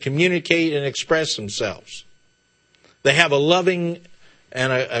able to communicate and express themselves. They have a loving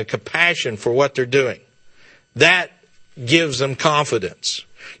and a compassion for what they're doing. That gives them confidence.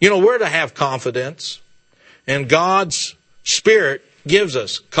 You know, we're to have confidence, and God's Spirit gives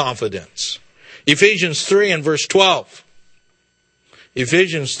us confidence. Ephesians 3 and verse 12.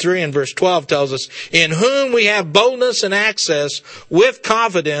 Ephesians 3 and verse 12 tells us, in whom we have boldness and access with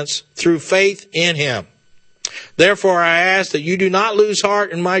confidence through faith in him. Therefore I ask that you do not lose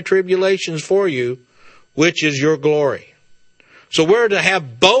heart in my tribulations for you, which is your glory. So we're to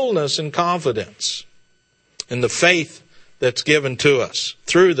have boldness and confidence in the faith that's given to us,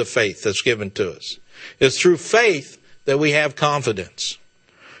 through the faith that's given to us. It's through faith that we have confidence.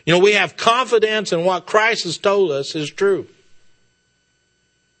 You know, we have confidence in what Christ has told us is true.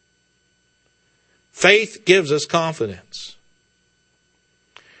 Faith gives us confidence.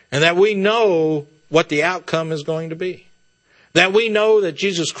 And that we know what the outcome is going to be. That we know that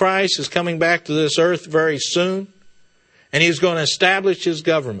Jesus Christ is coming back to this earth very soon, and He's going to establish His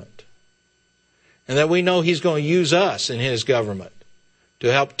government. And that we know He's going to use us in His government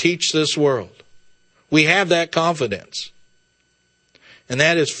to help teach this world. We have that confidence. And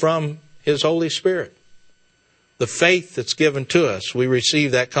that is from His Holy Spirit. The faith that's given to us, we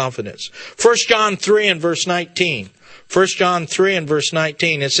receive that confidence. 1 John 3 and verse 19. 1 John 3 and verse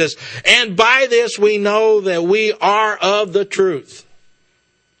 19, it says, "And by this we know that we are of the truth,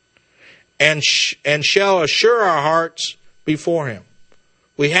 and shall assure our hearts before Him."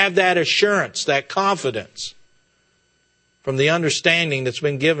 We have that assurance, that confidence from the understanding that's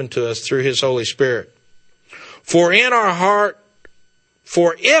been given to us through His Holy Spirit. For if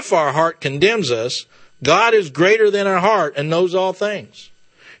our heart condemns us, God is greater than our heart and knows all things.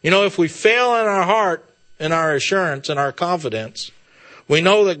 You know, if we fail in our heart, in our assurance and our confidence, we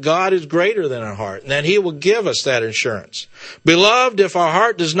know that God is greater than our heart and that He will give us that assurance. Beloved, if our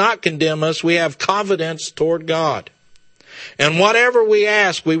heart does not condemn us, we have confidence toward God. And whatever we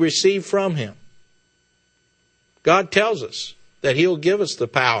ask, we receive from Him. God tells us that He'll give us the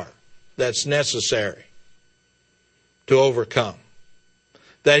power that's necessary to overcome.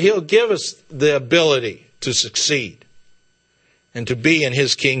 That He'll give us the ability to succeed and to be in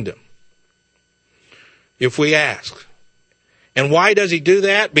His kingdom if we ask. And why does He do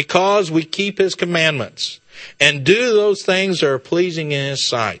that? Because we keep His commandments and do those things that are pleasing in His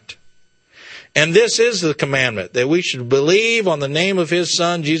sight. And this is the commandment, that we should believe on the name of His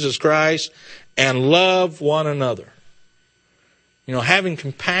Son, Jesus Christ, and love one another. You know, having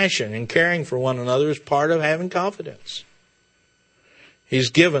compassion and caring for one another is part of having confidence. He's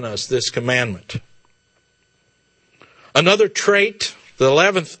given us this commandment. Another trait, the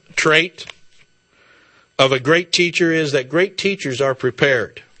 11th trait of a great teacher, is that great teachers are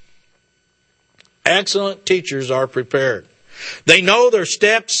prepared. Excellent teachers are prepared. They know their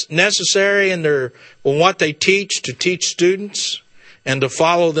steps necessary in what they teach to teach students and to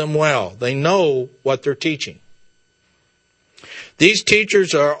follow them well. They know what they're teaching. These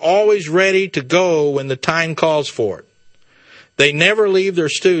teachers are always ready to go when the time calls for it. They never leave their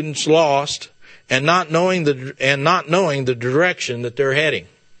students lost and not knowing the direction that they're heading.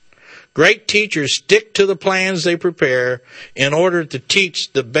 Great teachers stick to the plans they prepare in order to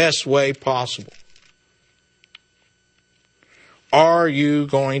teach the best way possible. Are you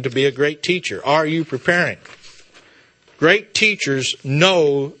going to be a great teacher? Are you preparing? Great teachers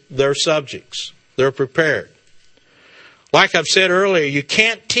know their subjects. They're prepared. Like I've said earlier, you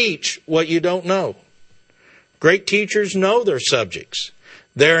can't teach what you don't know. Great teachers know their subjects.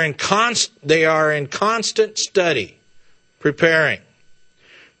 They are in constant study, preparing.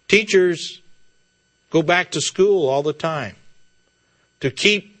 Teachers go back to school all the time to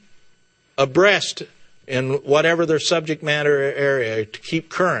keep abreast in whatever their subject matter area, to keep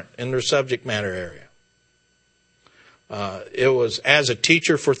current in their subject matter area. It was, as a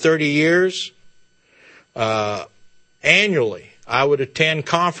teacher for 30 years, annually I would attend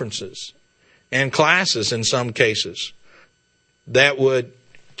conferences and classes in some cases that would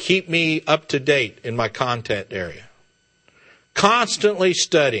keep me up to date in my content area. Constantly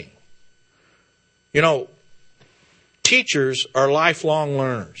studying. You know, teachers are lifelong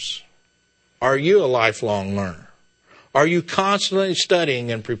learners. Are you a lifelong learner? Are you constantly studying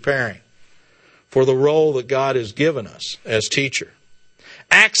and preparing for the role that God has given us as teacher?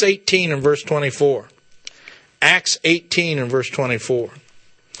 Acts 18 and verse 24. Acts 18 and verse 24.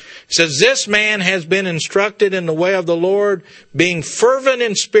 It says, "This man has been instructed in the way of the Lord, being fervent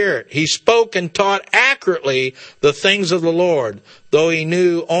in spirit. He spoke and taught accurately the things of the Lord, though he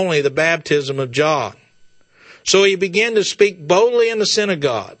knew only the baptism of John. So he began to speak boldly in the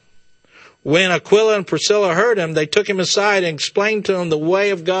synagogue. When Aquila and Priscilla heard him, they took him aside and explained to him the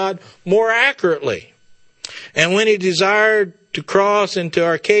way of God more accurately. And when he desired to cross into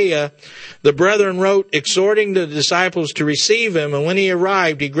Achaia, the brethren wrote, exhorting the disciples to receive him. And when he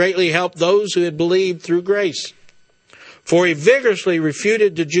arrived, he greatly helped those who had believed through grace. For he vigorously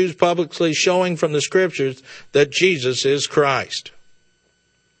refuted the Jews publicly, showing from the Scriptures that Jesus is Christ."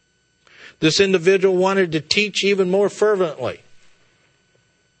 This individual wanted to teach even more fervently.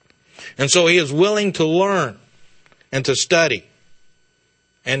 And so he is willing to learn and to study.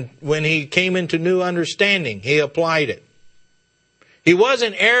 And when he came into new understanding, he applied it. He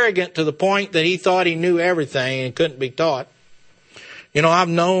wasn't arrogant to the point that he thought he knew everything and couldn't be taught. You know, I've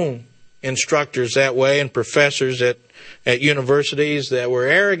known instructors that way and professors at universities that were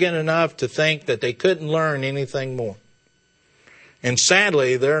arrogant enough to think that they couldn't learn anything more. And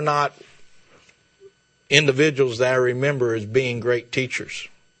sadly, they're not individuals that I remember as being great teachers.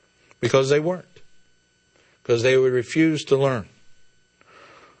 Because they weren't. Because they would refuse to learn.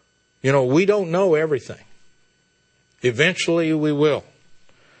 You know, we don't know everything. Eventually we will.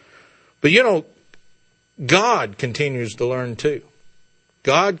 But you know, God continues to learn too.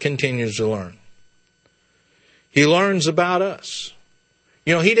 God continues to learn. He learns about us.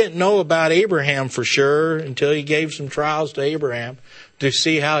 You know, he didn't know about Abraham for sure until he gave some trials to Abraham to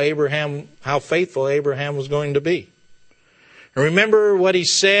see how faithful Abraham was going to be. And remember what he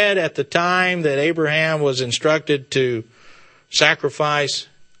said at the time that Abraham was instructed to sacrifice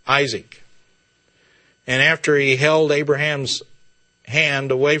Isaac. And after he held Abraham's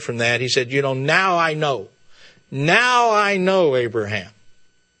hand away from that, he said, you know, now I know. Now I know, Abraham.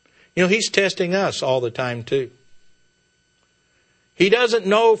 You know, he's testing us all the time too. He doesn't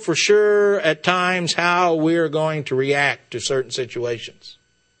know for sure at times how we're going to react to certain situations.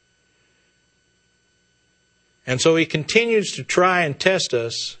 And so he continues to try and test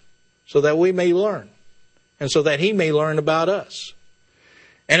us so that we may learn. And so that he may learn about us.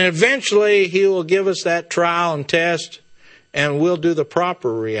 And eventually he will give us that trial and test, and we'll do the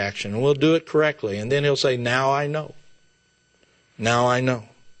proper reaction. And we'll do it correctly. And then he'll say, now I know. Now I know.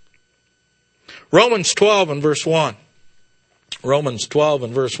 Romans 12 and verse 1. Romans 12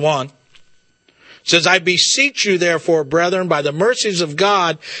 and verse 1 says, I beseech you therefore, brethren, by the mercies of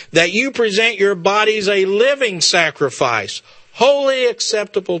God, that you present your bodies a living sacrifice, wholly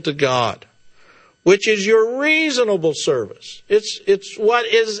acceptable to God, which is your reasonable service. It's what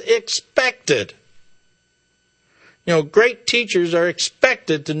is expected. You know, great teachers are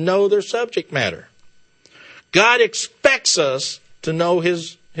expected to know their subject matter. God expects us to know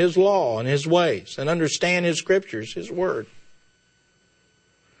His law and His ways and understand His scriptures, His word.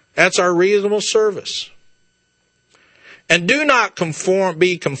 That's our reasonable service. And do not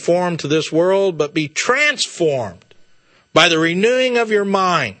be conformed to this world, but be transformed by the renewing of your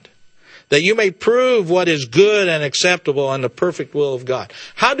mind, that you may prove what is good and acceptable and the perfect will of God.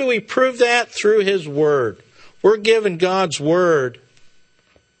 How do we prove that? Through His word. We're given God's word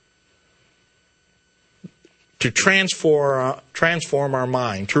to transform our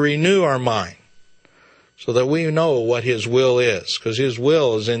mind, to renew our mind, so that we know what His will is, because His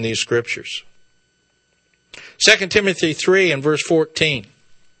will is in these scriptures. 2 Timothy 3 and verse 14.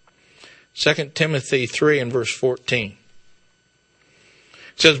 2 Timothy 3 and verse 14.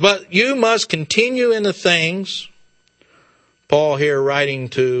 It says, but you must continue in the things, Paul here writing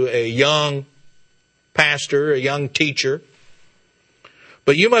to a young pastor, a young teacher,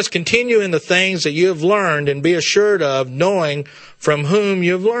 but you must continue in the things that you have learned and be assured of, knowing from whom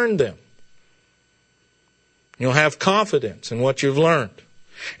you have learned them. You'll have confidence in what you've learned.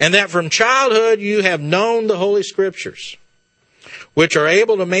 And that from childhood you have known the Holy Scriptures, which are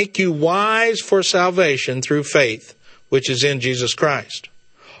able to make you wise for salvation through faith, which is in Jesus Christ.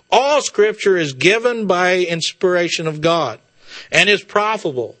 All Scripture is given by inspiration of God and is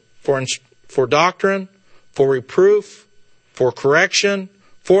profitable for doctrine, for reproof, for correction,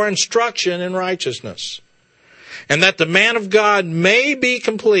 for instruction in righteousness. And that the man of God may be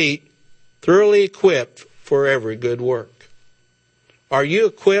complete, thoroughly equipped for every good work. Are you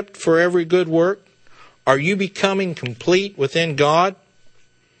equipped for every good work? Are you becoming complete within God?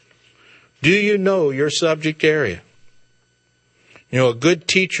 Do you know your subject area? You know, a good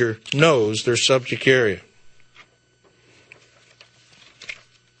teacher knows their subject area.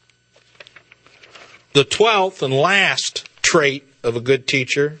 The 12th and last trait of a good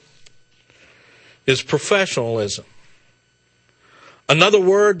teacher is professionalism. Another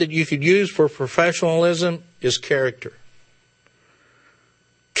word that you could use for professionalism is character.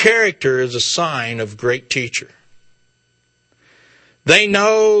 Character is a sign of a great teacher. They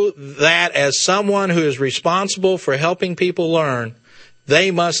know that as someone who is responsible for helping people learn, they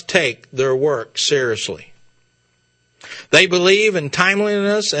must take their work seriously. They believe in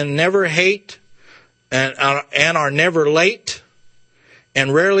timeliness and never hate and are never late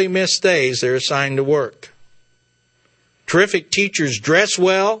and rarely miss days they're assigned to work. Terrific teachers dress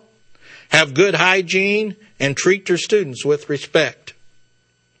well, have good hygiene, and treat their students with respect.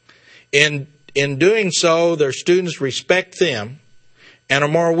 In doing so, their students respect them and are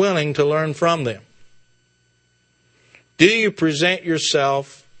more willing to learn from them. Do you present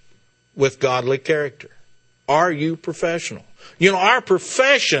yourself with godly character? Are you professional? You know, our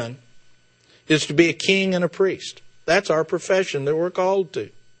profession is to be a king and a priest. That's our profession that we're called to.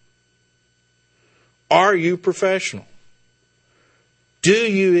 Are you professional? Do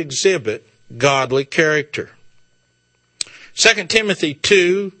you exhibit godly character? Titus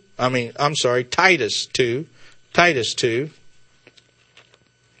 2,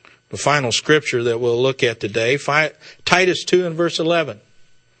 the final scripture that we'll look at today, Titus 2 and verse 11.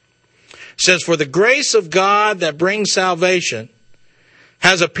 It says, "For the grace of God that brings salvation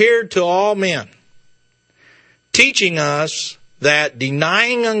has appeared to all men, teaching us that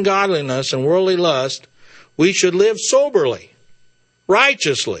denying ungodliness and worldly lust, we should live soberly,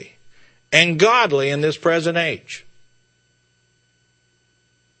 righteously, and godly in this present age."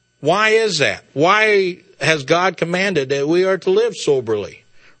 Why is that? Why has God commanded that we are to live soberly,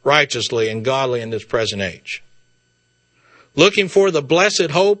 righteously, and godly in this present age? Looking for the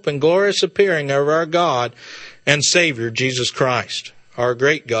blessed hope and glorious appearing of our God and Savior, Jesus Christ, our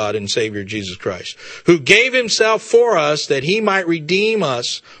great God and Savior, Jesus Christ, who gave himself for us that he might redeem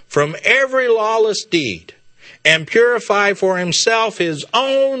us from every lawless deed and purify for himself his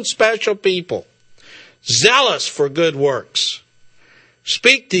own special people, zealous for good works.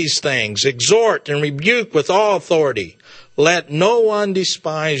 Speak these things, exhort and rebuke with all authority. Let no one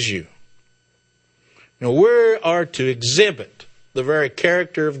despise you. Now, we are to exhibit the very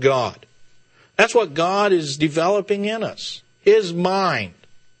character of God. That's what God is developing in us, his mind,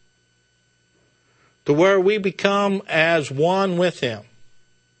 to where we become as one with him,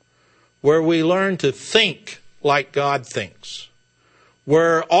 where we learn to think like God thinks,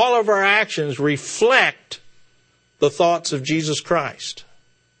 where all of our actions reflect the thoughts of Jesus Christ,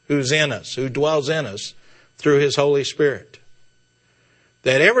 who's in us, who dwells in us through his Holy Spirit.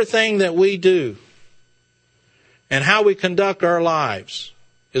 That everything that we do and how we conduct our lives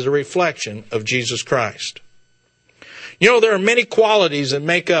is a reflection of Jesus Christ. You know, there are many qualities that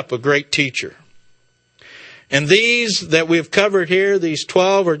make up a great teacher. And these that we've covered here, these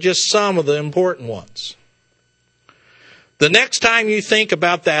 12, are just some of the important ones. The next time you think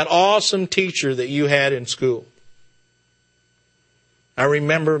about that awesome teacher that you had in school, I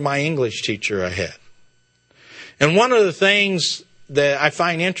remember my English teacher I had. And one of the things that I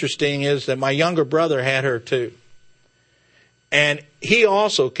find interesting is that my younger brother had her too. And he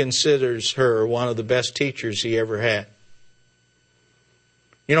also considers her one of the best teachers he ever had.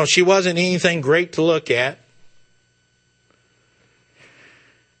 You know, she wasn't anything great to look at.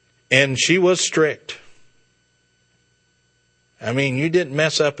 And she was strict. I mean, you didn't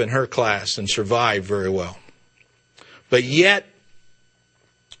mess up in her class and survive very well. But yet,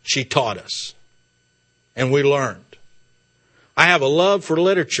 she taught us, and we learned. I have a love for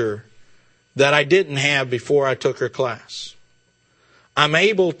literature that I didn't have before I took her class. I'm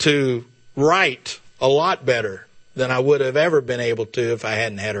able to write a lot better than I would have ever been able to if I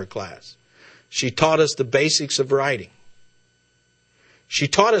hadn't had her class. She taught us the basics of writing. She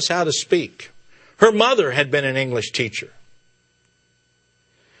taught us how to speak. Her mother had been an English teacher.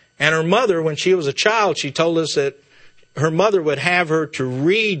 And her mother, when she was a child, she told us that her mother would have her to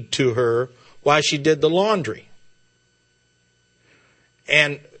read to her while she did the laundry.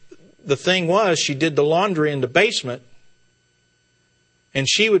 And the thing was, she did the laundry in the basement, and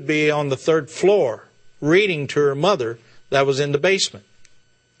she would be on the 3rd floor reading to her mother that was in the basement.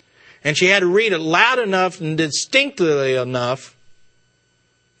 And she had to read it loud enough and distinctly enough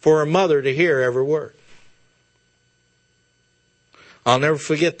for her mother to hear every word. I'll never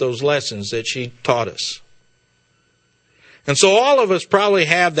forget those lessons that she taught us. And so all of us probably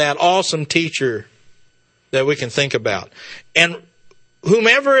have that awesome teacher that we can think about. And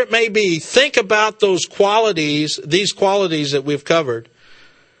whomever it may be, think about those qualities, these qualities that we've covered,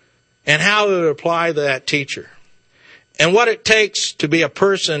 and how it would apply to that teacher. And what it takes to be a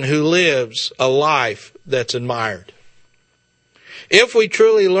person who lives a life that's admired. If we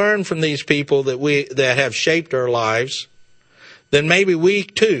truly learn from these people that have shaped our lives, then maybe we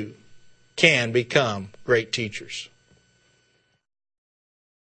too can become great teachers.